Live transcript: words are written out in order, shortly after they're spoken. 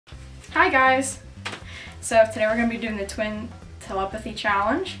Hi guys! So today we're going to be doing the twin telepathy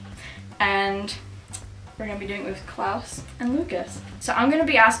challenge, and we're going to be doing it with Klaus and Lucas. So I'm going to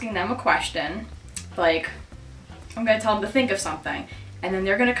be asking them a question, like I'm going to tell them to think of something, and then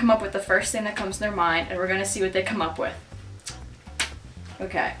they're going to come up with the first thing that comes to their mind, and we're going to see what they come up with.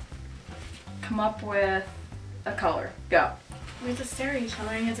 Okay. Come up with a color. Go. We have to stare at each other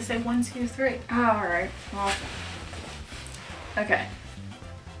and you have to say 1, 2, 3. Oh, alright. Well. Okay.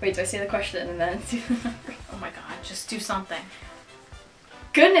 Wait, do I say the question and then do the number? Oh my god, just do something.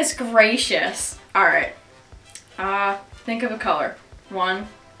 Goodness gracious. Alright. Think of a color. 1,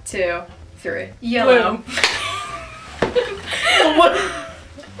 2, 3. Yellow. What?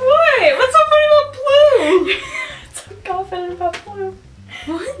 Wait, what's so funny about blue? So confident about blue.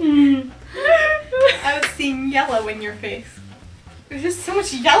 What? I was seeing yellow in your face. There's just so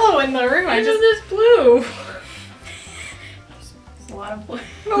much yellow in the room. There's blue. There's a lot of blue.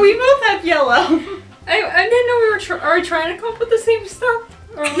 But we both have yellow. I didn't know we were are we trying to come up with the same stuff?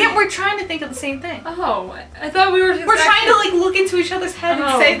 Yeah, we're trying to think of the same thing. Oh, I thought we were just We're trying to like look into each other's head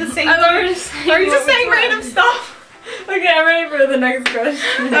and say the same I thought thing. we were just saying Are you what just we saying thought. random stuff? Okay, I'm ready for the next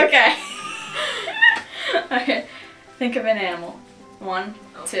question. Okay. Okay. Think of an animal. 1,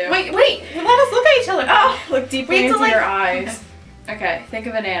 2. Wait, let us look at each other. Oh, look deeply We have into to, your like- eyes. Okay, think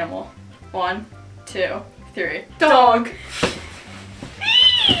of an animal. 1, 2, 3. Dog.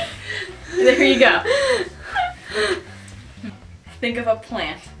 There you go. Think of a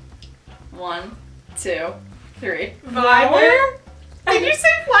plant. 1, 2, 3. Flower? Did you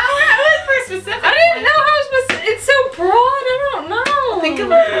say flower? I went for a specific. I didn't know how specific. It's so broad. I don't know. Think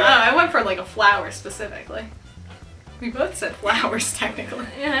of I went for like a flower specifically. We both said flowers technically.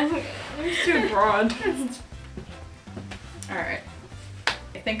 Yeah, it's too broad. All right.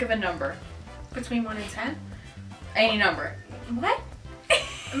 Think of a number. Between 1 and 10? Any number. What?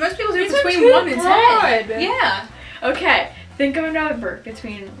 Most people do These are between too 1 and 10. broad. Yeah. Okay. Think of a number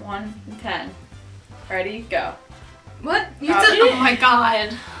between 1 and 10. Ready? Go. What? You said, oh my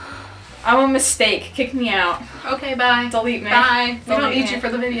god. I'm a mistake. Kick me out. Okay, bye. Delete me. Bye. We don't Delete need me. you for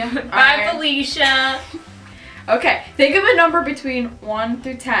the video. Bye, Alright. Felicia. Okay. Think of a number between 1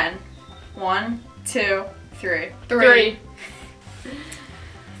 through 10. 1, 2, 3. 3.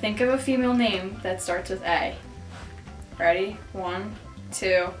 Think of a female name that starts with A. Ready? 1,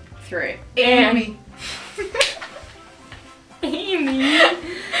 2, 3. Amy. Amy.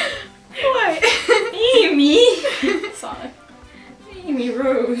 What? Amy. Sonic. Amy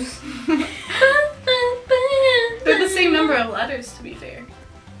Rose. They're the same number of letters, to be fair.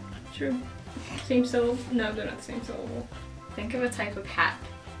 True. Same syllable? No, they're not the same syllable. Think of a type of hat.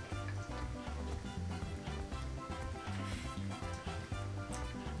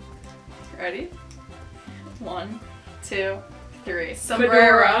 Ready? 1, 2, 3.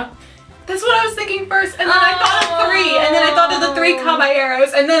 Sombrero. That's what I was thinking first, and then I thought of 3, and then I thought of the 3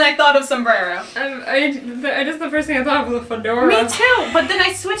 caballeros, and then I thought of sombrero. I just the first thing I thought of was a fedora. Me too, but then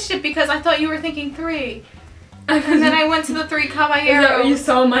I switched it because I thought you were thinking 3. And then I went to the 3 caballeros. Is that what you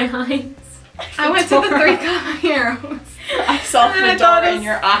saw in my eyes? I went to the 3 caballeros. I saw And then I fedora thought in of-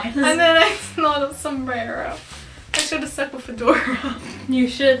 your eyes. And then I thought of sombrero. I should have stuck with fedora. You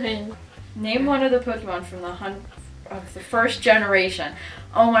should have. Name one of the Pokemon from the first generation.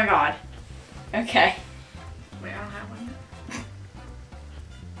 Oh my god. Okay. Wait, I don't have one.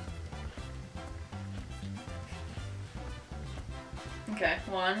 Okay.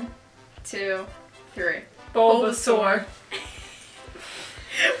 1, 2, 3. Bulbasaur.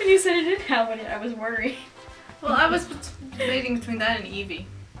 When you said you didn't have one yet, I was worried. Well, I was debating between that and Eevee.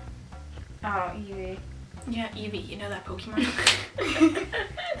 Oh, Eevee. Yeah, Eevee. You know that Pokemon?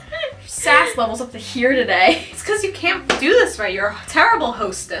 Sass levels up to here today. It's because you can't do this right. You're a terrible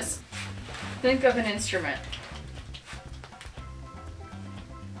hostess. Think of an instrument.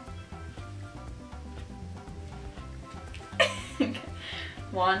 Okay.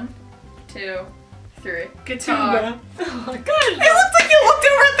 1, 2, 3. Guitar. Oh my god. It looked like you looked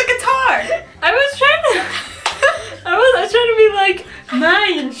over at the guitar. I was trying to. I was trying to be like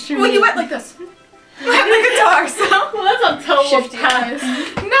my instrument. Well, you went like this. You have the guitar, so. Well, that's a total Shifty pass.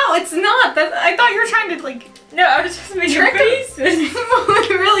 No, it's not. I thought you were trying to like. No, I was just making Trick faces. It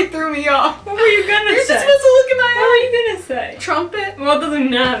really threw me off. What were you gonna You're say? just supposed to look in my What were you gonna say? Trumpet. Well, it doesn't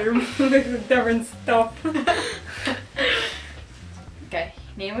matter. It's different stuff. Okay,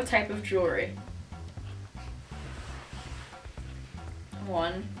 name a type of jewelry.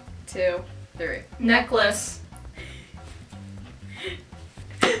 1, 2, 3. Necklace.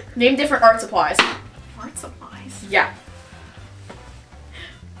 Name different art supplies. Art supplies. Yeah.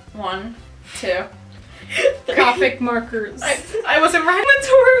 1, 2, Copic markers. I wasn't right.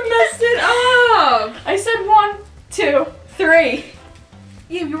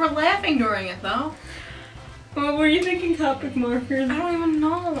 it though. What were you thinking? Copic markers? I don't even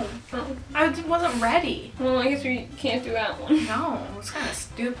know. Oh. I wasn't ready. Well, I guess we can't do that one. No, it's kind of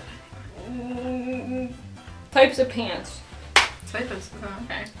stupid. Types of pants.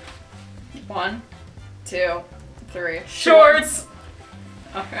 Okay. 1, 2, 3. Shorts.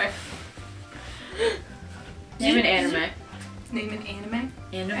 Okay. Name an anime. Name an anime.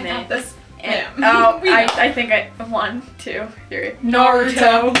 Anime. I got this. And, Yeah. oh, We know. I think 1, 2, 3.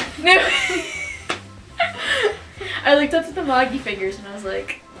 Naruto. I looked up at the Magi figures and I was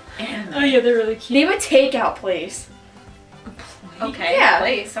like, anime. Oh yeah, they're really cute. Name a takeout place. Okay. Yeah.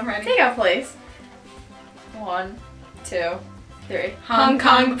 Place. I'm ready. Takeout place. 1, 2, 3. Hong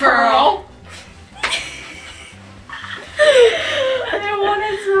Kong Pearl. I want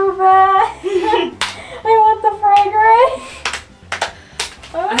it so bad. I want the fragrance.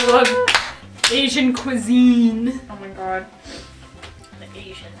 I love Asian cuisine. Oh my god. The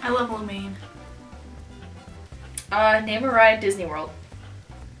Asian. I love lo mein. Name a ride at Disney World.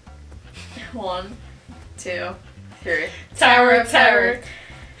 1, 2, 3. Tower of Terror.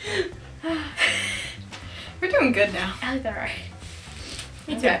 We're doing good now. I like that ride.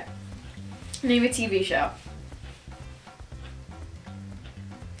 Me too. Okay. Name a TV show.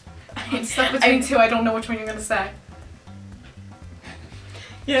 I'm stuck between two. I don't know which one you're gonna say.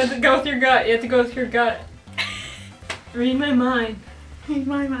 You have to go with your gut. You have to go with your gut. Read my mind. Read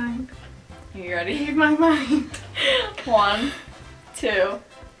my mind. You ready? Read my mind. 1, 2,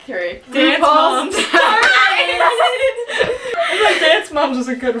 3. Dance Moms. RuPaul's I thought Dance Moms was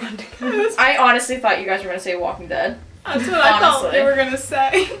a good one to go. I honestly thought you guys were gonna say Walking Dead. That's what I thought Honestly. you were gonna say.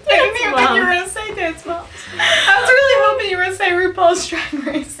 I didn't even think Moms. you were gonna say Dance Moms. I was really hoping you were gonna say RuPaul's Drag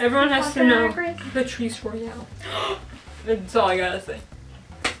Race. Everyone has to know Drag Race. Patrice Royale. That's all I gotta say.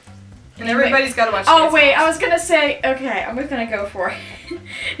 And everybody's gotta watch Oh Dance wait, Moms. I was gonna say, okay, I'm gonna go for it.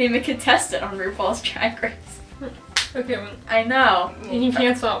 Name a contestant on RuPaul's Drag Race. Okay, well, I know. and you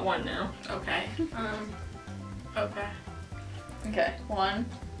cancel out one now. Okay. Okay. Okay, 1,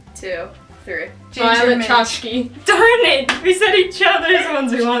 2, 3. Violet Minch. Chachki. Darn it! We said each other's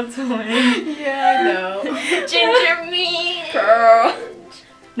ones we want to win. Yeah, I know. Ginger Minch. Girl.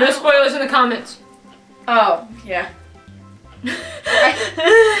 No spoilers in the comments. Oh, yeah.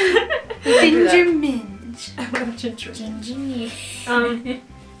 Ginger Minch. I love ginger. Ginger Minch. Um,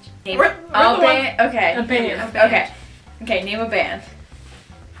 Name We're a the band. Okay. a band. A band. Okay. Okay, name a band.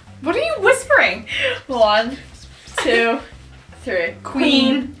 What are you whispering? 1, 2, 3.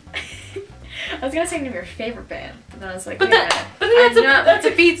 Queen. I was gonna say name your favorite band, but then I was like, But wait a that, minute. but then I that know.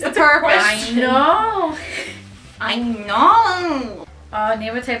 defeats the that's a purpose. question. I know. I know.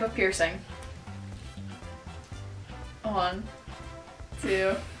 Name a type of piercing. 1,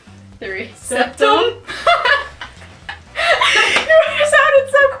 2, 3. Septum. You sounded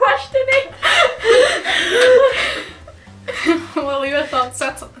so questioning. Well, leave a thought.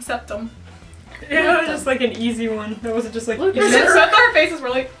 Septum. Yeah, it was just like an easy one. That wasn't just like. Look, Just Septum. set our faces. We're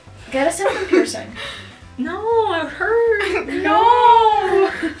like, Get a septum piercing. No, I heard. no.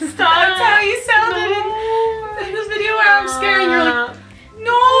 Stop. That's how you sounded in this video where I'm scared. You're like,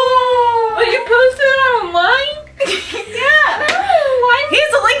 no. Oh, you posted it online? Yeah. Why?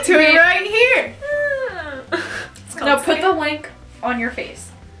 Here's a link to it right here. No, put the link on your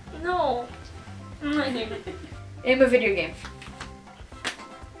face. No. I'm not doing it. Name a video game.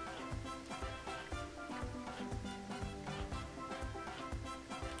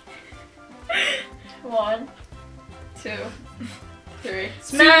 One, 2, 3.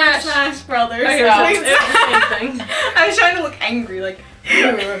 Smash. Smash Brothers. Okay, No. so it's the same thing. I was trying to look angry, like,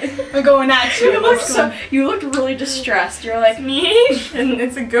 I'm going at you. You looked really distressed. You're like, Smash, and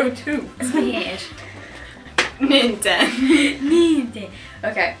it's a go-to. Smash. Nintendo.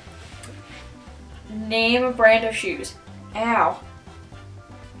 Okay. Name a brand of shoes. Ow.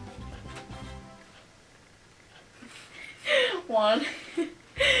 1,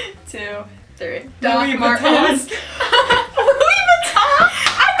 2, 3. Doc Louis Martens. Vuitton. Louis Vuitton?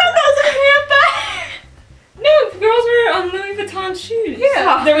 I thought that was a handbag. No, girls wear Louis Vuitton shoes.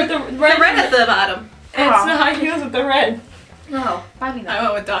 Yeah. They're with the The red. red at the bottom. It's the high heels with the red. No, buy me I that.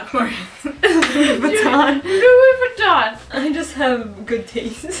 went with Doc Martens. Louis Vuitton. Louis Vuitton. I just have good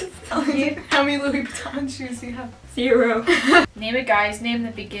taste. How many Louis Vuitton shoes do you have? 0. Name a guy's name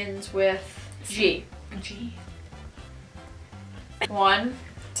that begins with G. G. 1,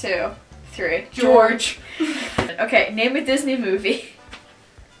 2, 3. George. Okay, name a Disney movie.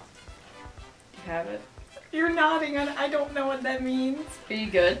 You have it. You're nodding and I don't know what that means. Are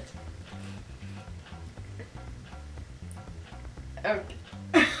you good? Okay.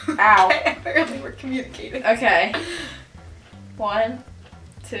 Ow. Apparently we're communicating. Okay. 1,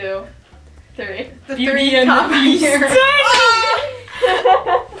 2, 3. The Beauty 3 and the comma Beast. heroes.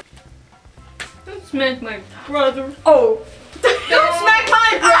 Don't smack my brother. Oh. Don't smack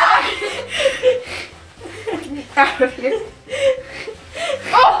my brother! Out of here.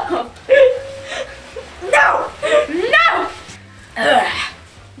 Oh. No. No. Ugh.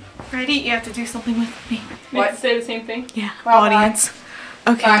 Ready? You have to do something with me. We have to say the same thing. Yeah, Well, audience.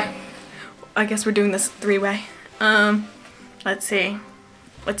 Okay. Bye. I guess we're doing this 3-way. Let's see.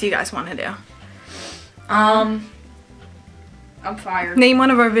 What do you guys want to do? I'm fired. Name one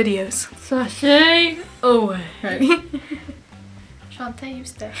of our videos. Sashay away. Ready? Shantae, you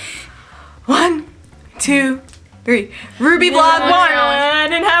stay. 1, 2, 3. Ruby Vlog 1. I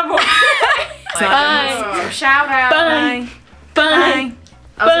didn't have one. Bye. Shout out. Bye. Bye.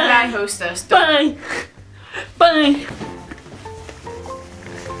 I was a bad hostess. Bye. Bye.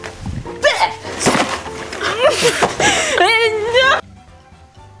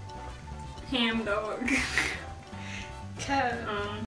 Ham dog.